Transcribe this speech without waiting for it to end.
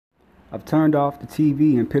I've turned off the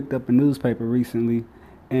TV and picked up a newspaper recently,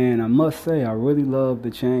 and I must say I really love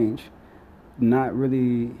the change. Not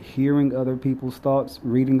really hearing other people's thoughts,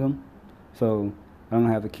 reading them, so I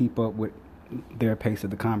don't have to keep up with their pace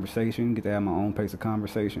of the conversation. Get to have my own pace of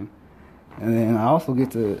conversation, and then I also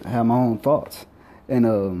get to have my own thoughts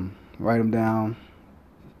and write them down,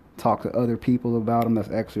 talk to other people about them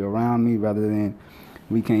that's actually around me, rather than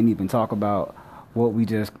we can't even talk about what we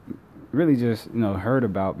just really just heard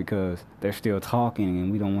about because they're still talking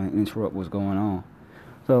and we don't want to interrupt what's going on.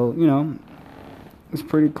 So it's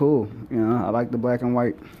pretty cool. I like the black and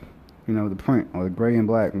white, the print, or the gray and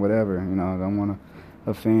black, whatever. I don't want to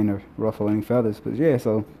offend or ruffle any feathers, but yeah.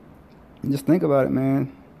 So just think about it,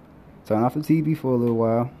 man. Turn off the TV for a little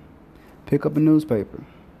while. Pick up a newspaper.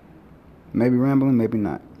 Maybe rambling, maybe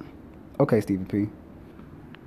not. Okay, Stevie P.